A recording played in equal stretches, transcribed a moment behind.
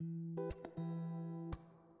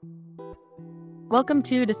Welcome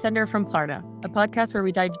to Descender from Klarna, a podcast where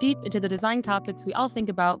we dive deep into the design topics we all think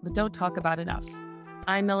about but don't talk about enough.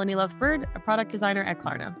 I'm Melanie Lovebird, a product designer at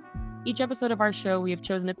Klarna. Each episode of our show, we have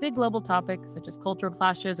chosen a big global topic, such as cultural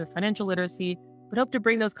clashes or financial literacy, but hope to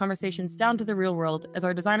bring those conversations down to the real world as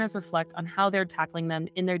our designers reflect on how they're tackling them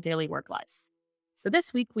in their daily work lives. So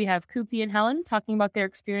this week, we have Kupi and Helen talking about their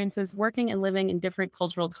experiences working and living in different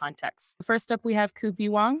cultural contexts. First up, we have Kupi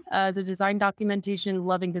Wang, as a design documentation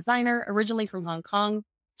loving designer, originally from Hong Kong.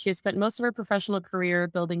 She has spent most of her professional career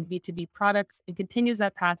building B2B products and continues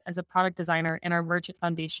that path as a product designer in our Merchant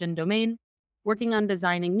Foundation domain, working on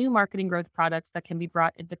designing new marketing growth products that can be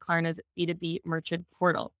brought into Klarna's B2B merchant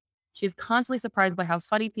portal. She is constantly surprised by how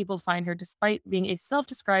funny people find her despite being a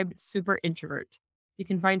self-described super introvert. You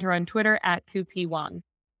can find her on Twitter at Kupi Wang.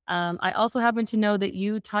 I also happen to know that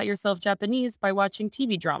you taught yourself Japanese by watching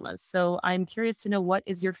TV dramas. So I'm curious to know, what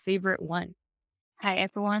is your favorite one? Hi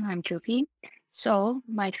everyone, I'm Jupi. So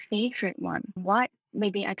my favorite one, why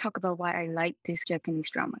maybe I talk about why I like this Japanese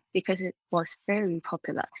drama because it was very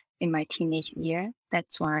popular in my teenage year.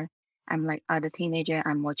 That's why I'm like other teenager,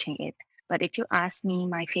 I'm watching it. But if you ask me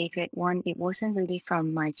my favorite one, it wasn't really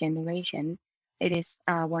from my generation. It is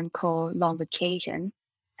one called Long Vacation.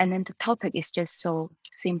 And then the topic is just so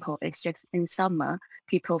simple. It's just in summer,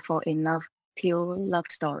 people fall in love, pure love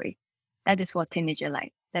story. That is what teenager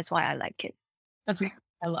like. That's why I like it.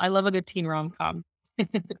 I love a good teen rom-com.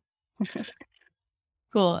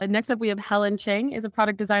 Cool. And next up, we have Helen Cheng, is a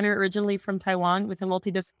product designer originally from Taiwan with a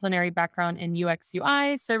multidisciplinary background in UX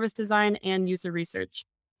UI, service design, and user research.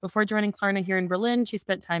 Before joining Klarna here in Berlin, she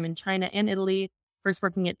spent time in China and Italy, first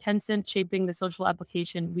working at Tencent, shaping the social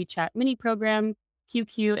application WeChat mini program,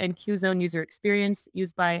 QQ, and QZone user experience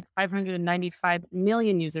used by 595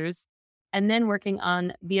 million users, and then working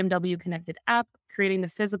on BMW Connected App, creating the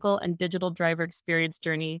physical and digital driver experience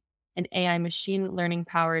journey and AI machine learning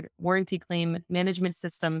powered warranty claim management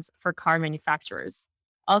systems for car manufacturers.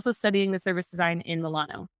 Also studying the service design in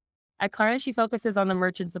Milano. At Klarna, she focuses on the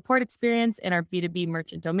merchant support experience in our B2B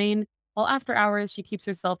merchant domain, while after hours, she keeps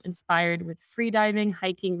herself inspired with free diving,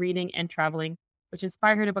 hiking, reading, and traveling, which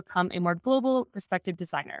inspired her to become a more global perspective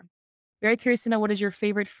designer. Very curious to know, what is your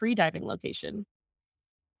favorite free diving location?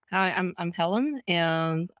 Hi, I'm Helen,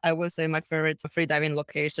 and I would say my favorite free diving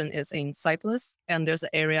location is in Cyprus, and there's an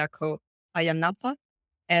area called Ayanapa,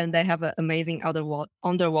 and they have an amazing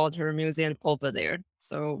underwater museum over there.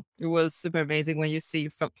 So it was super amazing when you see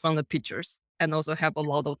from the pictures, and also have a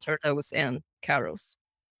lot of turtles and corals.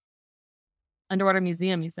 Underwater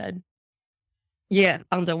museum, you said. Yeah,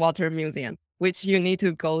 underwater museum, which you need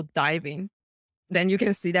to go diving, then you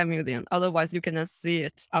can see that museum. Otherwise, you cannot see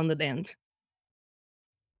it on the land.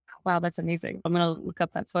 Wow, that's amazing. I'm going to look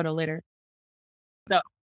up that photo later. So,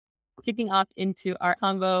 kicking off into our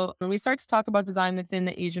convo, when we start to talk about design within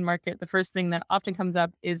the Asian market, the first thing that often comes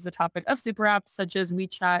up is the topic of super apps, such as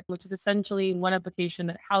WeChat, which is essentially one application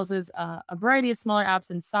that houses a variety of smaller apps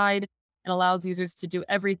inside and allows users to do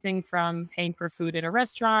everything from paying for food at a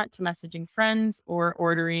restaurant to messaging friends or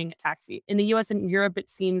ordering a taxi. In the US and Europe, it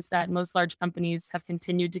seems that most large companies have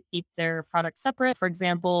continued to keep their products separate. For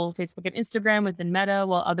example, Facebook and Instagram within Meta,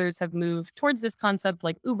 while others have moved towards this concept,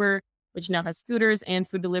 like Uber, which now has scooters and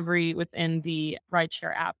food delivery within the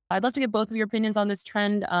rideshare app. I'd love to get both of your opinions on this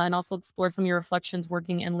trend, and also explore some of your reflections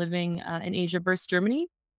working and living in Asia versus Germany.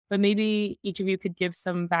 But maybe each of you could give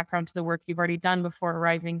some background to the work you've already done before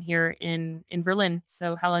arriving here in Berlin.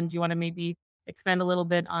 So Helen, do you want to maybe expand a little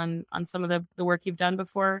bit on some of the work you've done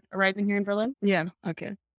before arriving here in Berlin? Yeah,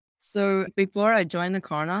 okay. So before I joined the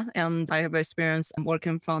Klarna, and I have experience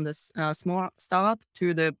working from this small startup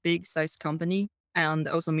to the big size company and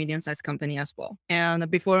also medium sized company as well.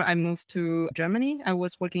 And before I moved to Germany, I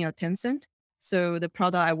was working at Tencent. So the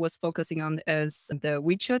product I was focusing on is the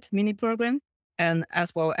WeChat mini program, and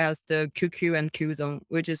as well as the QQ and QZone,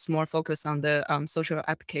 which is more focused on the social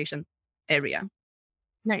application area.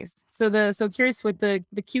 Nice. So curious with the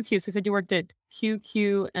QQ. So you said you worked at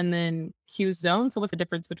QQ and then Q Zone. So what's the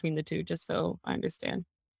difference between the two, just so I understand?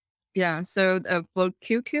 Yeah. So for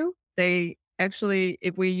QQ, they actually,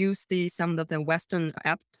 if we use some of the Western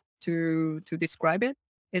app to describe it,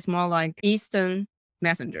 it's more like Eastern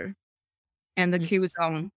Messenger, and the Mm. Q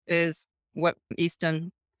Zone is what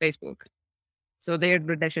Eastern Facebook. So their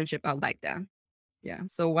relationship are like that. Yeah.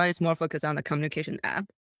 So one is more focused on the communication app,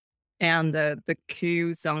 and the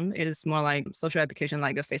Q Zone is more like social application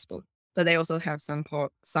like a Facebook. But they also have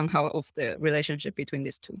somehow of the relationship between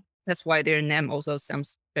these two. That's why their name also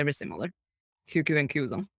sounds very similar. QQ and Q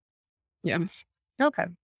Zone. Yeah. Okay.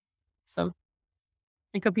 So,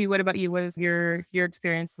 and Kopi, what about you? What is your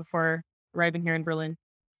experience before arriving here in Berlin?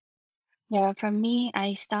 Yeah, for me,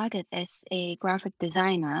 I started as a graphic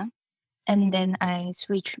designer and then I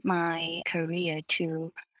switched my career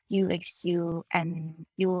to UX, and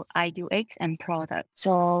UI UX and product.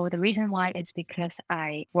 So the reason why is because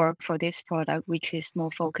I work for this product, which is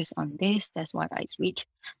more focused on this. That's why I switched.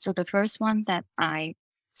 So the first one that I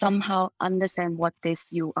somehow understand what this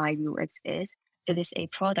UI UX is. It is a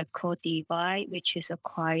product called DeVi, which is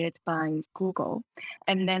acquired by Google.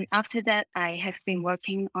 And then after that, I have been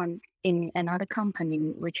working on in another company,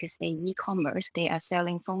 which is a e-commerce. They are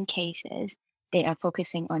selling phone cases. They are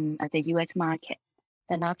focusing on the US market.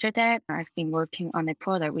 Then after that, I've been working on a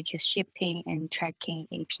product which is shipping and tracking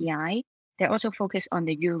API. They're also focused on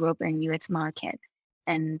the Europe and US market.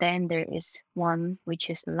 And then there is one which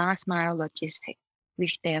is last mile logistics,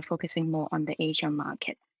 which they are focusing more on the Asian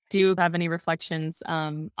market. Do you have any reflections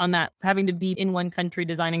on that, having to be in one country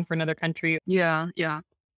designing for another country? Yeah, yeah.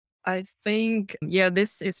 I think, yeah,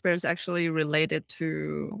 this experience actually related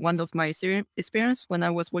to one of my experience when I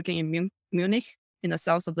was working in Munich in the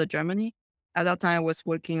south of the Germany. At that time, I was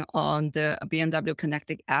working on the BMW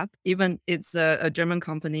Connected app. Even it's a German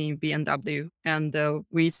company, BMW, and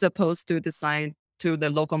we supposed to design to the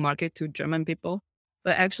local market to German people.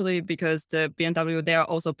 But actually, because the BMW, they are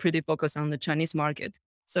also pretty focused on the Chinese market.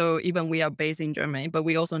 So even we are based in Germany, but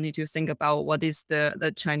we also need to think about what is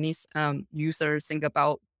the Chinese users think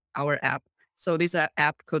about our app. So this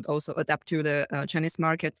app could also adapt to the Chinese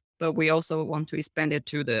market, but we also want to expand it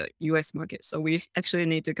to the US market. So we actually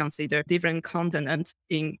need to consider different continents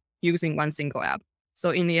in using one single app.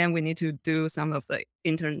 So in the end, we need to do some of the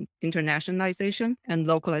internationalization and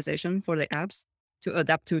localization for the apps to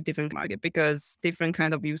adapt to different market, because different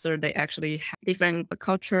kind of user, they actually have different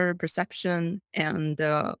culture, perception, and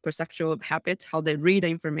perceptual habit, how they read the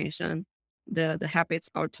information. The habits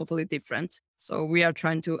are totally different. So we are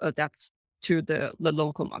trying to adapt to the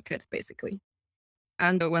local market, basically.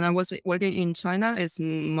 And when I was working in China, it's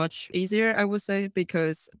much easier, I would say,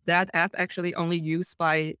 because that app actually only used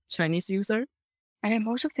by Chinese user. And I'm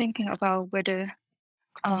also thinking about whether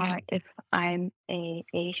if I'm a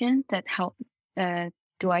Asian, that how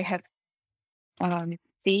do I have um,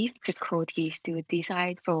 difficulties to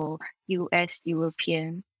decide for US,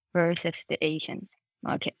 European versus the Asian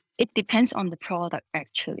market? It depends on the product,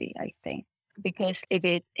 actually, I think. Because if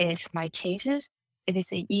it is my cases, it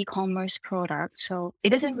is a e-commerce product. So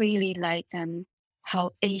it doesn't really like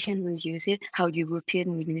how Asian will use it, how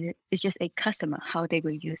European will use it. It's just a customer, how they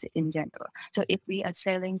will use it in general. So if we are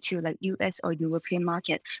selling to like US or European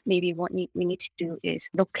market, maybe what we need to do is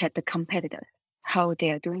look at the competitor, how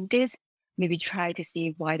they are doing this, maybe try to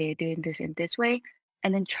see why they're doing this in this way,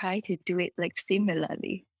 and then try to do it like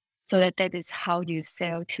similarly. So that is how you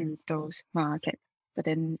sell to those markets. But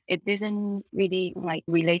then it isn't really like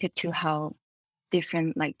related to how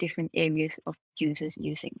different areas of users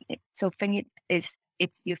using it. So think it is, if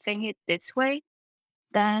you think it this way,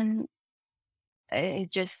 then it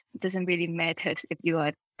just doesn't really matter if you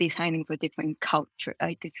are designing for different culture,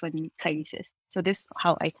 different places. So this is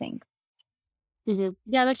how I think. Yeah,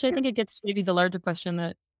 actually, I think it gets to maybe the larger question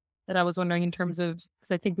that I was wondering in terms of,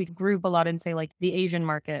 because I think we group a lot in, say, like the Asian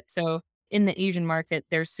market. So in the Asian market,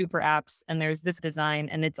 there's super apps and there's this design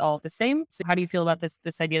and it's all the same. So how do you feel about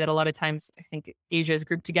this idea that a lot of times I think Asia is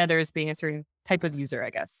grouped together as being a certain type of user, I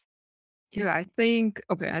guess? Yeah, I think,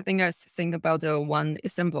 okay, I think I think about the one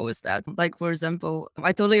example is that, like, for example,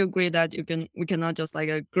 I totally agree that we cannot just like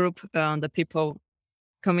a group the people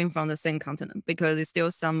coming from the same continent, because it's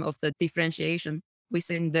still some of the differentiation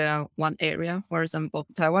within the one area. For example,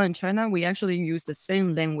 Taiwan and China, we actually use the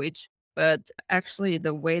same language, but actually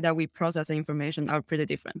the way that we process information are pretty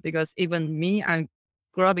different, because even me, I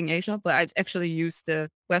grew up in Asia, but I've actually used the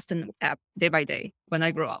Western app day by day when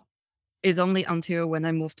I grew up. It's only until when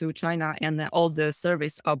I moved to China and then all the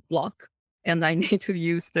service are blocked and I need to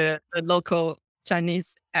use the local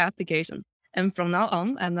Chinese application. And from now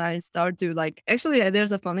on, and I start to like, actually,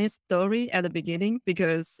 there's a funny story at the beginning,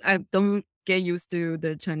 because I don't get used to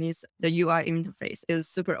the Chinese, the UI interface is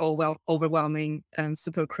super overwhelming and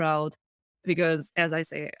super crowd. Because as I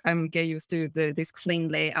say, I'm get used to this clean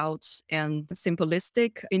layout and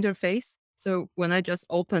simplistic interface. So when I just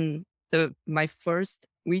open my first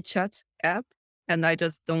WeChat app, and I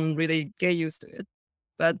just don't really get used to it.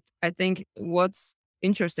 But I think what's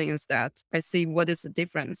interesting is that I see what is the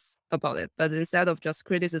difference about it. But instead of just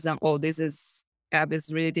criticism, oh, this is app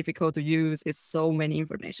is really difficult to use, it's so many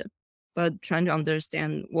information. But trying to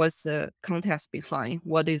understand what's the context behind,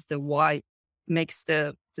 what is the why makes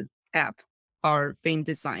the app are being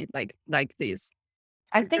designed like this.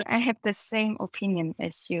 I think I have the same opinion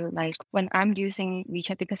as you. Like when I'm using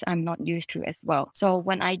WeChat because I'm not used to as well. So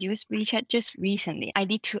when I use WeChat just recently, I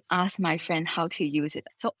need to ask my friend how to use it.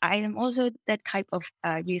 So I am also that type of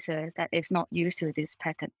user that is not used to this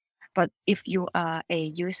pattern. But if you are a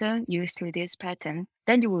user used to this pattern,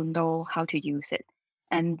 then you will know how to use it.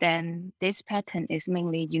 And then this pattern is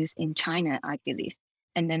mainly used in China, I believe.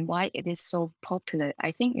 And then why it is so popular,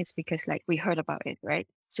 I think it's because like we heard about it, right?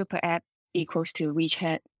 Super app equals to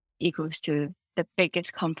WeChat equals to the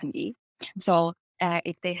biggest company. So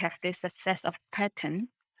if they have this success of pattern,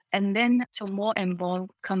 and then so more and more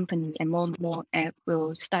company and more app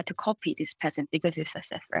will start to copy this pattern because it's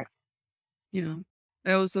success, right? Yeah.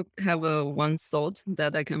 I also have a one thought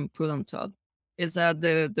that I can put on top is that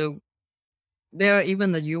they are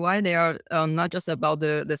even the UI, they are not just about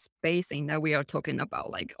the spacing that we are talking about,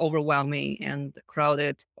 like overwhelming and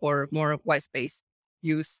crowded or more white space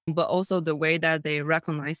use, but also the way that they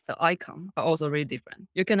recognize the icon are also really different.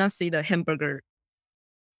 You cannot see the hamburger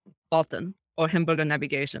button or hamburger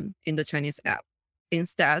navigation in the Chinese app.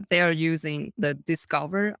 Instead, they are using the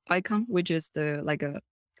discover icon, which is the like a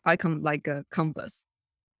icon like a compass.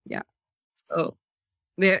 Yeah. So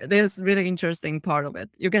there's really interesting part of it.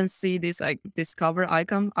 You can see this like discover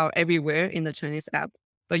icon are everywhere in the Chinese app,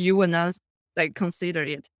 but you will not like consider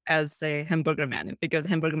it as a hamburger menu because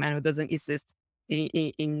hamburger menu doesn't exist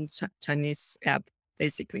in Chinese app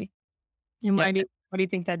basically. And Yeah. why do you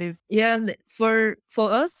think that is? Yeah, for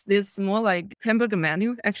us, this more like hamburger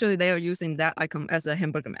menu. Actually, they are using that icon as a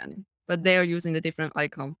hamburger menu, but they are using a different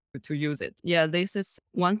icon to use it. Yeah, this is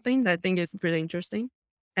one thing that I think is pretty interesting.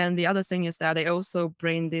 And the other thing is that they also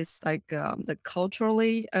bring this like the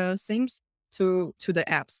culturally themes to the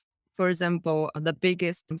apps. For example, the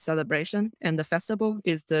biggest celebration and the festival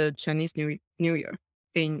is the Chinese New Year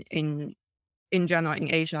in in general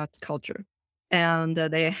in Asia culture. And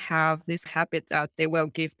they have this habit that they will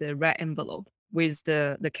give the red envelope with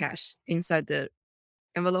the cash inside the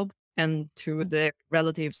envelope and to their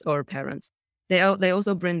relatives or parents. They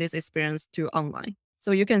also bring this experience to online.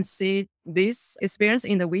 So you can see this experience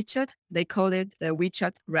in the WeChat. They call it the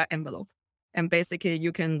WeChat red envelope. And basically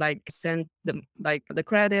you can like send them like the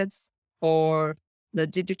credits or the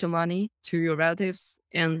digital money to your relatives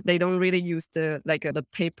and they don't really use the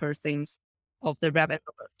paper things of the red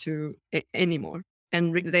envelope anymore.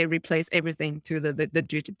 And they replace everything to the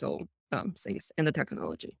digital things and the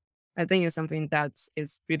technology. I think it's something that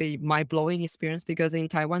is really mind blowing experience because in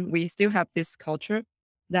Taiwan, we still have this culture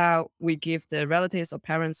that we give the relatives or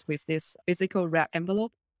parents with this physical wrap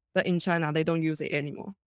envelope. But in China, they don't use it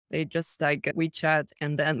anymore. They just like WeChat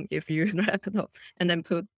and then give you an envelope and then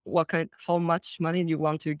put how much money you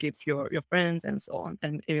want to give your friends and so on.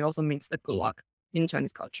 And it also means the good luck in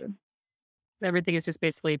Chinese culture. Everything is just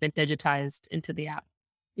basically been digitized into the app.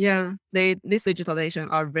 Yeah, this digitalization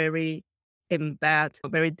are very embed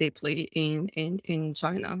very deeply in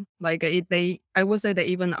China. Like I would say they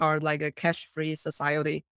even are like a cash free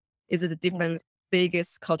society. Is it a different Yes.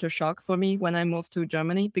 biggest culture shock for me when I moved to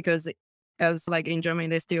Germany because as like in Germany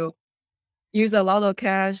they still use a lot of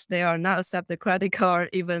cash. They are not accept the credit card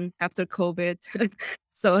even after COVID.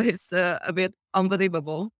 So it's a bit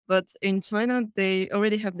unbelievable. But in China, they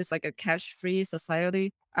already have this like a cash-free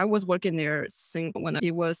society. I was working there since when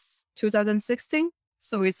it was 2016.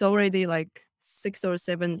 So it's already like 6 or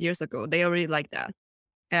 7 years ago. They already like that.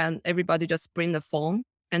 And everybody just bring the phone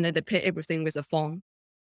and then they pay everything with a phone.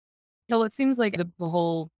 Well, it seems like the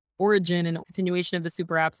whole origin and continuation of the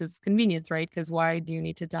super apps is convenience, right? Because why do you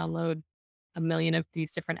need to download a million of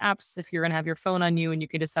these different apps if you're going to have your phone on you and you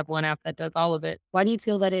can just have one app that does all of it? Why do you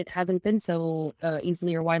feel that it hasn't been so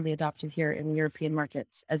easily or widely adopted here in European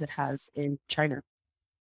markets as it has in China?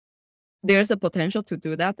 There's a potential to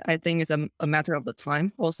do that. I think it's a matter of the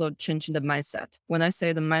time, also changing the mindset. When I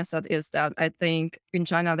say the mindset is that I think in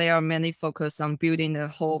China, they are mainly focused on building the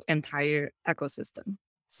whole entire ecosystem.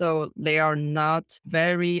 So they are not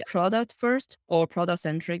very product first or product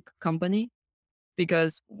centric company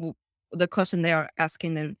because the question they are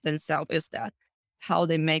asking themselves is that how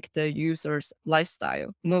they make the user's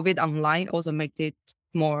lifestyle, move it online, also make it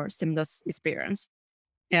more seamless experience.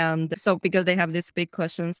 And so because they have these big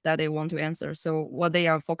questions that they want to answer, so what they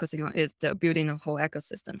are focusing on is the building a whole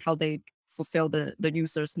ecosystem, how they fulfill the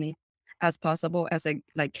user's need as possible as they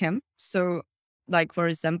like can. So like for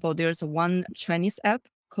example, there's one Chinese app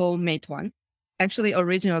called Meituan. Actually,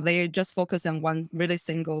 originally they just focus on one really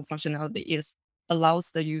single functionality is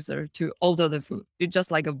allows the user to order the food. It's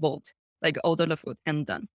just like a vote, like order the food and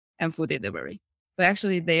done, and food delivery. But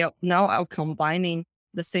actually they are now combining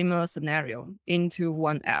the similar scenario into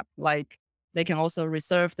one app. Like they can also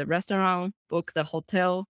reserve the restaurant, book the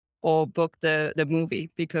hotel, or book the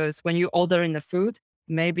movie. Because when you order in the food,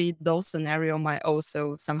 maybe those scenario might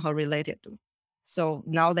also somehow related to. So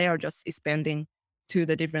now they are just expanding to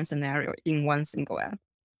the different scenario in one single app.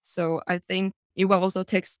 So I think it will also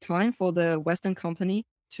takes time for the Western company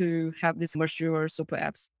to have these mature super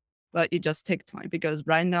apps, but it just takes time because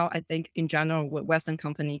right now I think in general with Western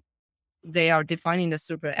company they are defining the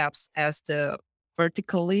super apps as the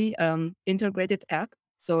vertically integrated app.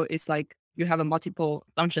 So it's like you have a multiple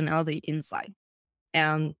functionality inside.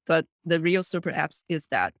 And but the real super apps is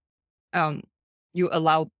that um, you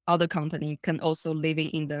allow other company can also living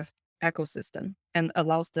in the ecosystem and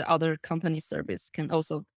allows the other company service can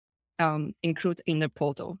also include in the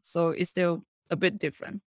portal. So it's still a bit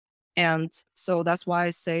different. And so that's why I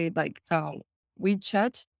say like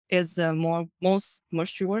WeChat is the most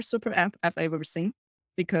mature super app I've ever seen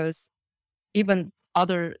because even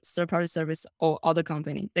other third party service or other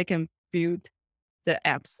company, they can build the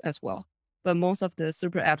apps as well. But most of the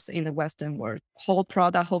super apps in the Western world, whole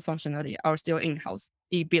product, whole functionality are still in-house.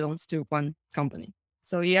 It belongs to one company.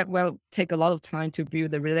 So it will take a lot of time to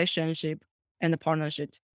build the relationship and the partnership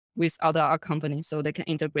with other companies so they can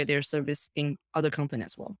integrate their service in other companies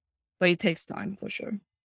as well. But it takes time for sure.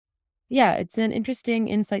 Yeah, it's an interesting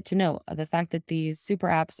insight to know the fact that these super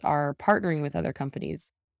apps are partnering with other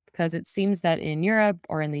companies because it seems that in Europe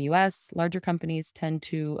or in the US, larger companies tend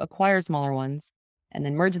to acquire smaller ones and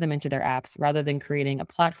then merge them into their apps rather than creating a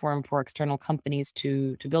platform for external companies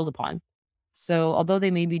to build upon. So, although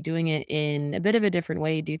they may be doing it in a bit of a different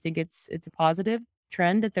way, do you think it's a positive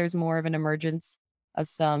trend that there's more of an emergence of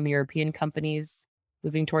some European companies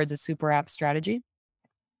moving towards a super app strategy?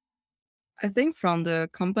 I think from the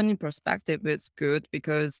company perspective, it's good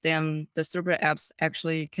because then the super apps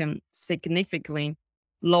actually can significantly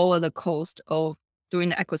lower the cost of doing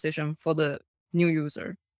the acquisition for the new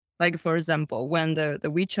user. Like for example, when the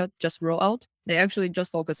WeChat just roll out, they actually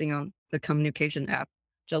just focusing on the communication app,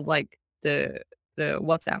 just like the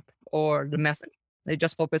WhatsApp or the message. They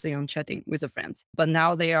just focusing on chatting with the friends. But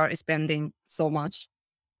now they are expanding so much.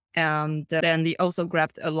 And then they also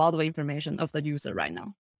grabbed a lot of information of the user right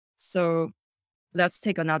now. So let's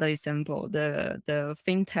take another example. The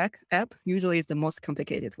fintech app usually is the most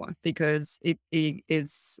complicated one because it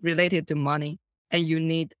is related to money and you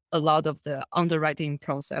need a lot of the underwriting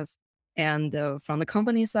process. And from the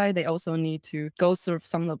company side, they also need to go through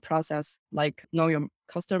some of the process like know your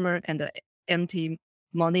customer and the anti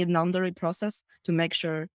money laundering process to make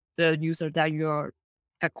sure the user that you are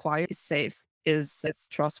acquire is safe, is it's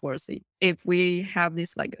trustworthy. If we have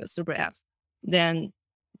this like super apps, then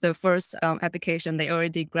the first application, they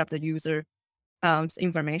already grab the user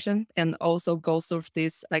information and also go through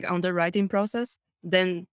this like underwriting process.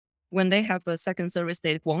 Then when they have a second service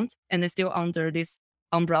they want and they're still under this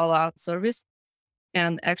umbrella service,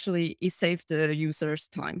 and actually it saves the users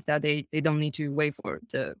time that they don't need to wait for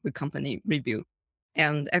the company review.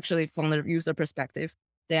 And actually from the user perspective,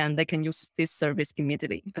 then they can use this service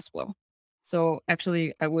immediately as well. So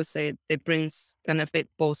actually I would say it brings benefit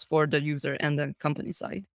both for the user and the company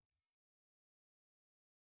side.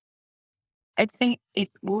 I think it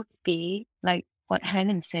would be like what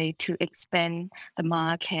Helen said to expand the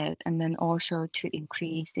market and then also to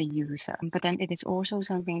increase the user. But then it is also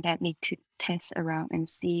something that need to test around and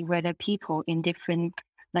see whether people in different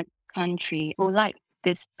like country will like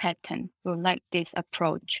this pattern, will like this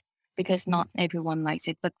approach because not everyone likes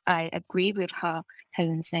it. But I agree with how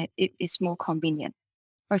Helen said it is more convenient.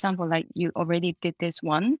 For example, like you already did this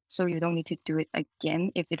one, so you don't need to do it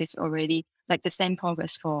again if it is already like the same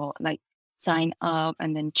progress for like sign up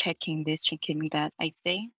and then checking this, checking that. I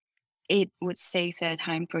think it would save their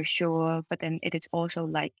time for sure. But then it is also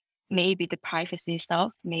like maybe the privacy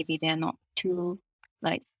stuff, maybe they're not too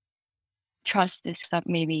like trust this stuff,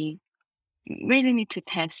 maybe really need to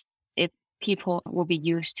test if people will be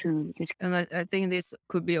used to this. And I think this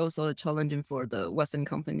could be also challenging for the Western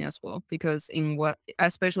company as well, because in what,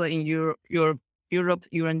 especially in Europe,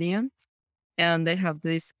 Union, and they have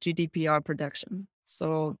this GDPR protection.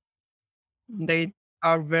 So they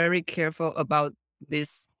are very careful about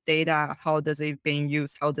this data. How does it being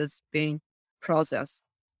used? How does it being processed?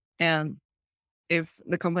 And if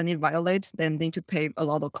the company violate, then they need to pay a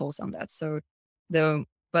lot of costs on that. So the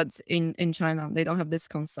but in China, they don't have this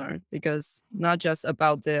concern because not just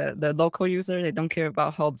about the local user, they don't care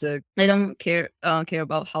about how they don't care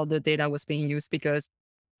about how the data was being used because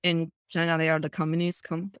in China they are the communist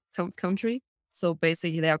country. So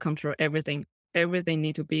basically, they are control everything. Everything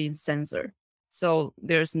need to be censored. So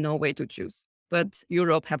there's no way to choose. but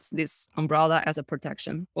Europe has this umbrella as a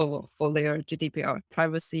protection for their GDPR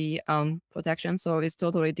privacy protection. So it's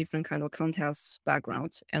totally different kind of context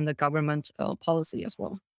background and the government policy as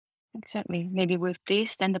well. Exactly. Maybe with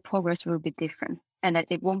this, then the progress will be different and that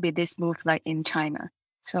it won't be this smooth like in China.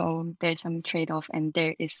 So there's some trade-off and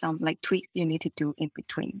there is some like tweaks you need to do in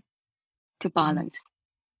between to balance.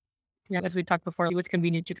 Yeah, as we talked before, it's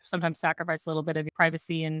convenient to sometimes sacrifice a little bit of your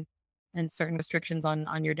privacy and certain restrictions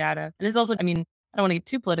on your data. And it's also, I mean, I don't want to get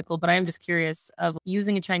too political, but I am just curious of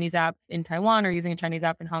using a Chinese app in Taiwan or using a Chinese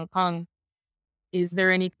app in Hong Kong. Is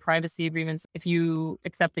there any privacy agreements? If you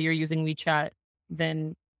accept that you're using WeChat,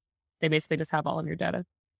 then they basically just have all of your data.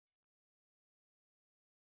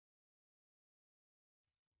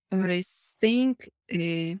 I think,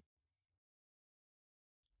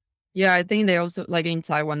 yeah, I think they also like in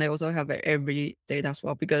Taiwan, they also have every data as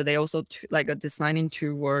well because they also designing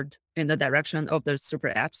toward in the direction of the super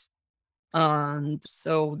apps. And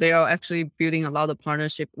so they are actually building a lot of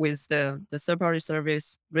partnership with the third party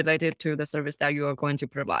service related to the service that you are going to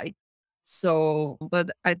provide. So, but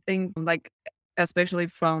I think like especially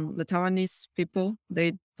from the Taiwanese people,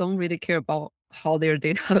 they don't really care about how their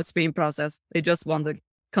data is being processed. They just want the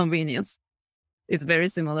convenience. It's very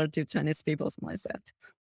similar to Chinese people's mindset.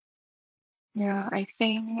 Yeah, I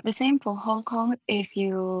think the same for Hong Kong. If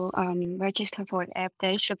you register for an app,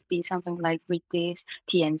 there should be something like with this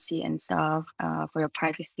TNC and stuff for your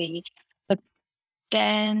privacy. But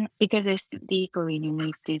then because it's legally you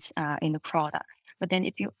need this in the product. But then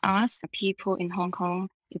if you ask the people in Hong Kong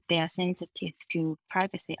if they are sensitive to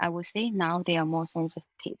privacy, I would say now they are more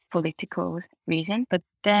sensitive political reason. But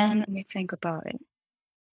then let me think about it.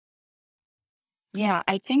 Yeah,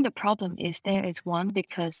 I think the problem is there is one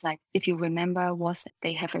because like if you remember was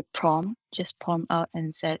they have a prompt, just prompt out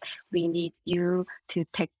and said we need you to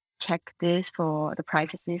check this for the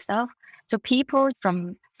privacy stuff. So people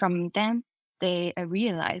from them they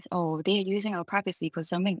realize oh they're using our privacy for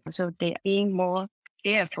something, so they're being more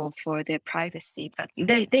careful for their privacy. But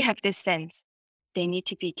they have this sense they need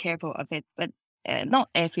to be careful of it. But not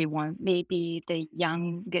everyone. Maybe the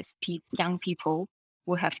young people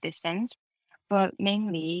will have this sense. But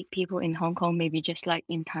mainly people in Hong Kong, maybe just like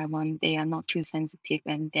in Taiwan, they are not too sensitive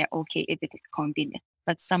and they're okay if it is convenient.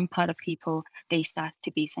 But some part of people, they start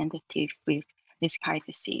to be sensitive with this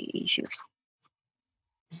privacy issues.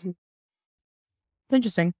 It's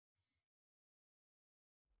interesting.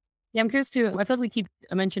 Yeah, I'm curious too. I feel like we keep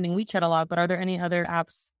mentioning WeChat a lot, but are there any other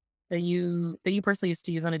apps that you personally used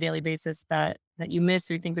to use on a daily basis that you miss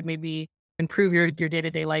or you think would maybe improve your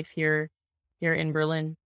day-to-day life here in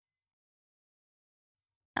Berlin?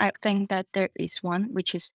 I think that there is one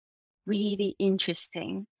which is really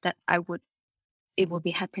interesting that it will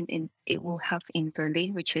help in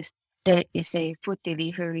Berlin, which is there is a food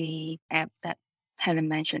delivery app that Helen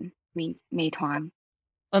mentioned, Meituan.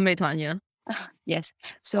 Meituan, yeah. Yes.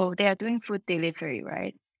 So they are doing food delivery,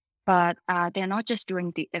 right? But they're not just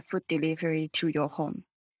doing the food delivery to your home.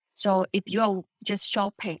 So if you are just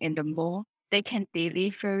shopping in the mall, they can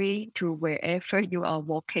delivery to wherever you are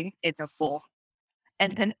walking in the mall.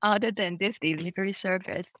 And then other than this delivery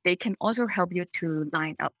service, they can also help you to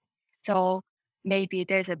line up. So maybe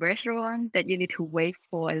there's a restaurant that you need to wait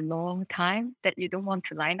for a long time that you don't want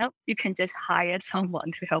to line up. You can just hire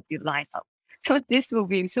someone to help you line up. So this will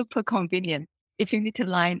be super convenient if you need to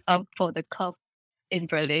line up for the club in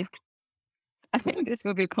Berlin. I think this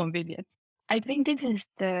will be convenient. I think this is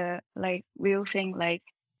the like real thing. Like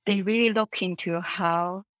they really look into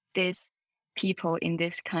how these people in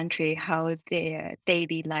this country, how their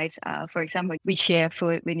daily lives are. For example, we share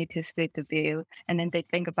food, we need to split the bill, and then they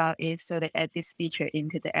think about it so they add this feature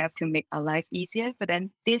into the app to make our life easier. But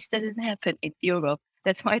then this doesn't happen in Europe.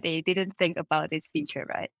 That's why they didn't think about this feature,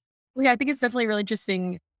 right? Well, yeah, I think it's definitely really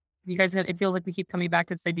interesting. You guys, it feels like we keep coming back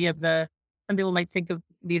to this idea of some people might think of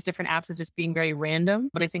these different apps as just being very random.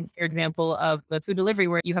 But I think your example of the food delivery,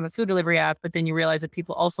 where you have a food delivery app, but then you realize that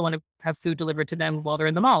people also want to have food delivered to them while they're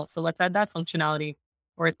in the mall. So let's add that functionality.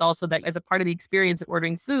 Or it's also that as a part of the experience of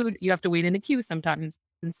ordering food, you have to wait in a queue sometimes.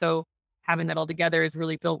 And so having that all together is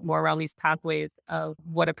really built more around these pathways of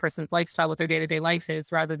what a person's lifestyle, what their day-to-day life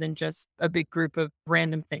is, rather than just a big group of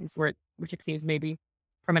random things, which it seems maybe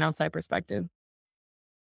from an outside perspective.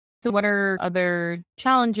 So what are other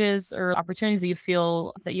challenges or opportunities that you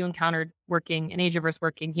feel that you encountered working in Asia versus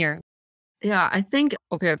working here? Yeah, I think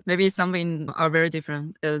okay, maybe something are very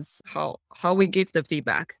different is how we give the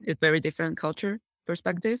feedback. It's very different culture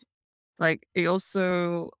perspective. Like it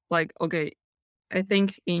also like okay, I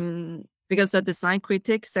think in because the design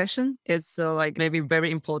critic session is like maybe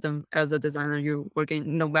very important as a designer you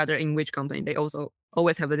working no matter in which company. They also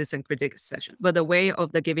always have a design critic session, but the way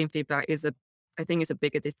of the giving feedback is I think it's a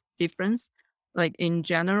big difference. Like in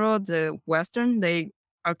general, the Western they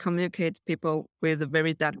are communicate people with a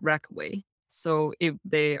very direct way. So if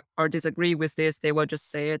they are disagree with this, they will just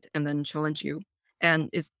say it and then challenge you, and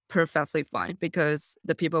it's perfectly fine because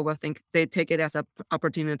the people will think they take it as an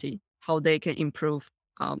opportunity how they can improve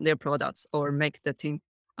their products or make the team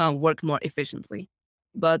work more efficiently.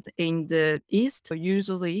 But in the East,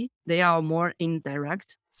 usually they are more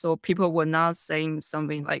indirect. So people will not say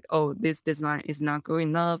something like, oh, this design is not good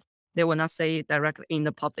enough. They will not say it directly in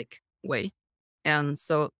the public way. And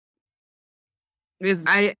so because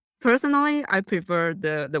I personally I prefer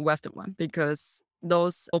the Western one because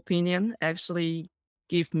those opinion actually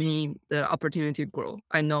give me the opportunity to grow.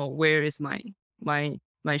 I know where is my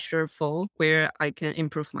sure fall, where I can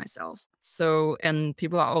improve myself. So and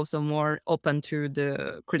people are also more open to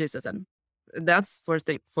the criticism. That's first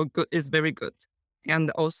thing for good is very good.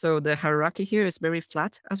 And also the hierarchy here is very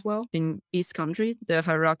flat as well. In East country, the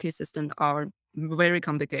hierarchy system are very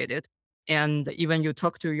complicated, and even you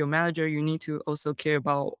talk to your manager, you need to also care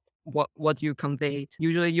about what you conveyed.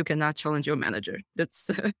 Usually you cannot challenge your manager.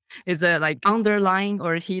 That's it's a like underlying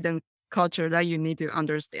or hidden culture that you need to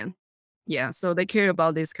understand. Yeah, so they care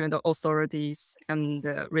about these kind of authorities and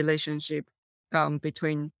the relationship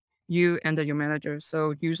between you and your manager.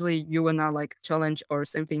 So usually you will not like challenge or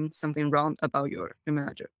something wrong about your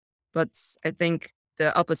manager. But I think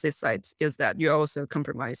the opposite side is that you also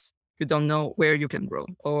compromise. You don't know where you can grow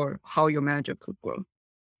or how your manager could grow.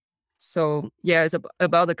 So yeah, it's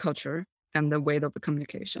about the culture and the way of the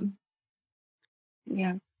communication.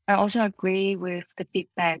 Yeah. I also agree with the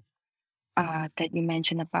feedback that you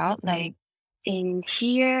mentioned about. Like in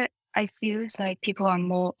here, I feel like people are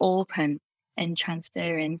more open and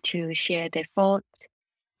transparent to share their thoughts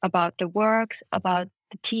about the works, about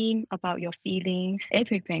the team, about your feelings,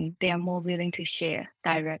 everything. They are more willing to share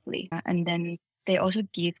directly. And then they also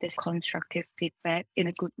give this constructive feedback in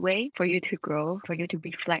a good way for you to grow, for you to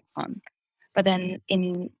reflect on. But then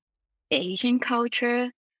in Asian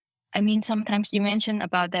culture, I mean, sometimes you mentioned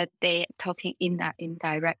about that they talking in that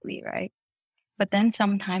indirectly, right? But then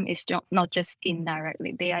sometimes it's not just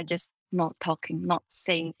indirectly. They are just not talking, not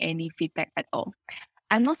saying any feedback at all.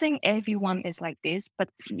 I'm not saying everyone is like this, but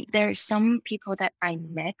there are some people that I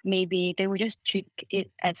met, maybe they will just treat it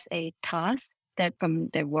as a task that from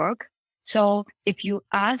their work. So if you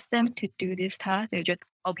ask them to do this task, they're just,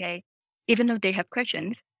 okay, even though they have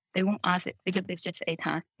questions, they won't ask it because it's just a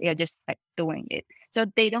task. They are just like doing it. So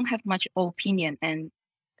they don't have much opinion and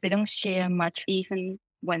they don't share much even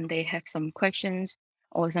when they have some questions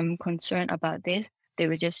or some concern about this. They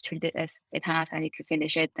will just treat it as a task. I need to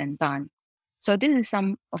finish it and done. So this is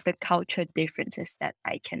some of the culture differences that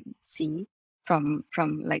I can see from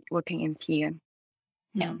like working in here.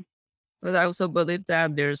 Yeah. But I also believe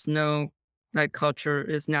that there's no like culture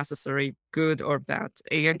is necessary good or bad.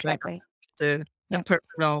 It's like Exactly. the Yeah.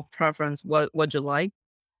 personal preference, what you like.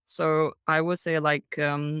 So I would say like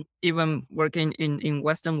even working in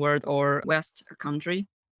Western world or West country,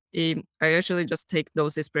 I actually just take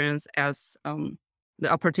those experience as the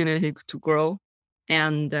opportunity to grow,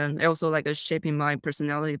 and then also like shaping my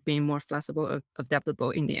personality, being more flexible,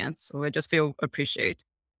 adaptable in the end. So I just feel appreciate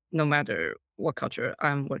no matter what culture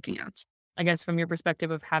I'm working at. I guess from your perspective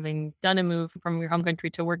of having done a move from your home country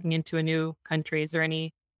to working into a new country, is there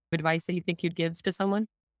any advice that you think you'd give to someone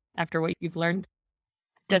after what you've learned?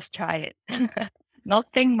 Just try it.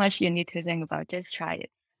 Nothing much you need to think about. Just try it.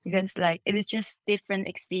 Because like it is just different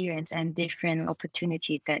experience and different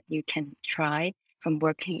opportunity that you can try from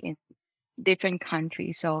working in different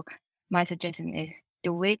countries. So my suggestion is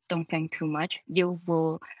do it, don't think too much. You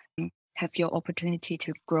will have your opportunity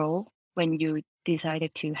to grow when you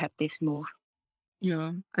decided to have this move.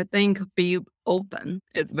 Yeah, I think be open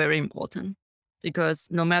is very important because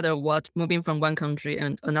no matter what, moving from one country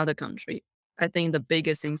and another country, I think the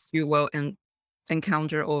biggest things you will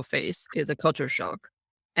encounter or face is a culture shock.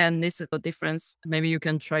 And this is the difference. Maybe you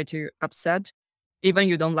can try to upset, even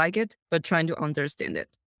you don't like it, but trying to understand it.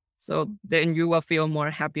 So then you will feel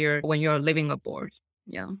more happier when you're living abroad.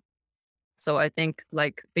 Yeah. So I think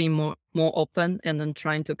like being more open and then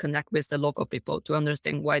trying to connect with the local people to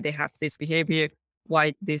understand why they have this behavior,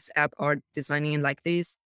 why this app are designing it like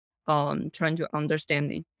this, trying to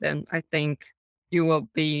understand it, then I think you will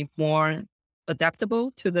be more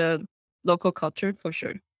adaptable to the local culture for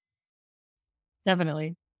sure.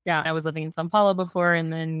 Definitely. Yeah, I was living in Sao Paulo before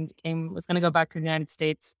and then was going to go back to the United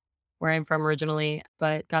States. where I'm from originally,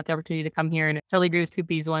 but got the opportunity to come here. And I totally agree with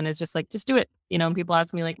Kupi's one is just like, just do it. And people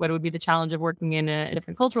ask me like, what would be the challenge of working in a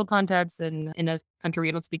different cultural context and in a country where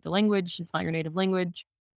you don't speak the language, it's not your native language.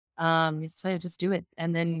 You say, just do it.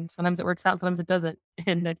 And then sometimes it works out, sometimes it doesn't.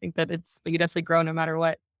 And I think that but you definitely grow no matter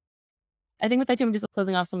what. I think with that too, I'm just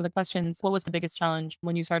closing off some of the questions. What was the biggest challenge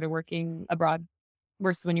when you started working abroad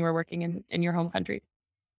versus when you were working in your home country?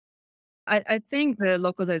 I think the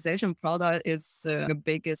localization product is the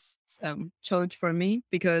biggest challenge for me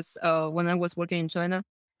because when I was working in China,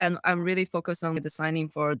 and I'm really focused on designing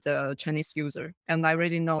for the Chinese user, and I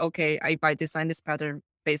really know, okay, if I design this pattern,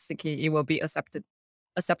 basically it will be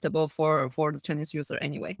acceptable for the Chinese user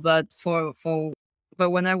anyway. But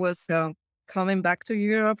when I was coming back to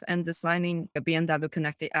Europe and designing a BMW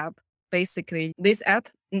connected app, basically this app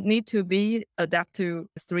need to be adapted to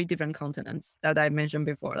 3 different continents that I mentioned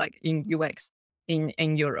before, like in UX,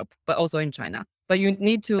 in Europe, but also in China. But you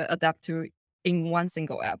need to adapt to in one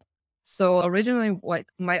single app. So originally, what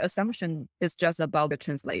my assumption is just about the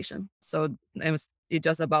translation. So it's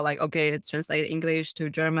just about like, okay, translate English to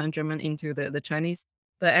German, German into the Chinese.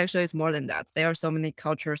 But actually, it's more than that. There are so many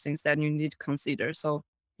cultural things that you need to consider. So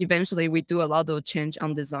eventually, we do a lot of change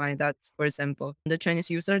on design. That, for example, the Chinese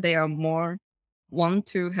user, they are more want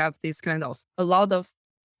to have this kind of a lot of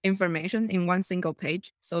information in one single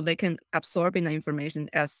page, so they can absorb in the information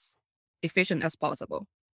as efficient as possible.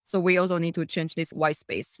 So we also need to change this white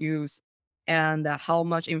space use and how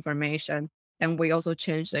much information. And we also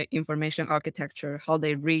change the information architecture, how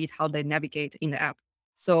they read, how they navigate in the app.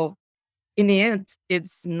 So in the end,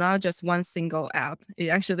 it's not just one single app. It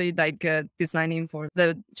actually like designing for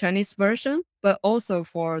the Chinese version, but also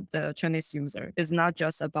for the Chinese user. It's not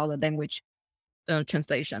just about the language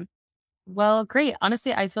translation. Well, great.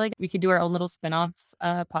 Honestly, I feel like we could do our own little spin-off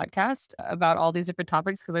podcast about all these different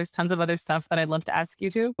topics because there's tons of other stuff that I'd love to ask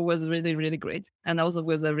you too. It was really, really great. And also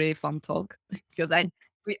was a really fun talk because I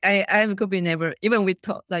could be never, even we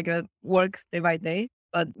talk like work day by day,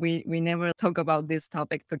 but we never talk about this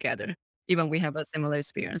topic together. Even we have a similar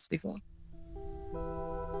experience before.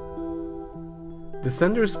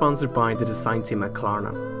 Descender is sponsored by the design team at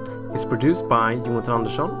Klarna. It's produced by Jonathan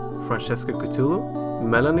Andersson, Francesca Cutullo,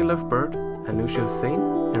 Melanie Lefbird, Anusha Hussain,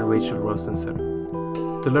 and Rachel Rosenson.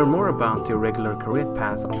 To learn more about your regular career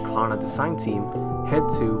paths on the Klarna design team, head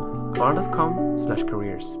to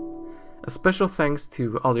klarna.com/careers. A special thanks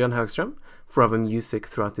to Adrian Högström for having music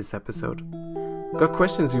throughout this episode. Got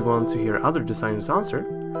questions you want to hear other designers answer?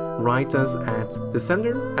 Write us at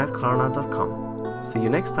descender@klarna.com. See you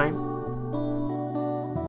next time.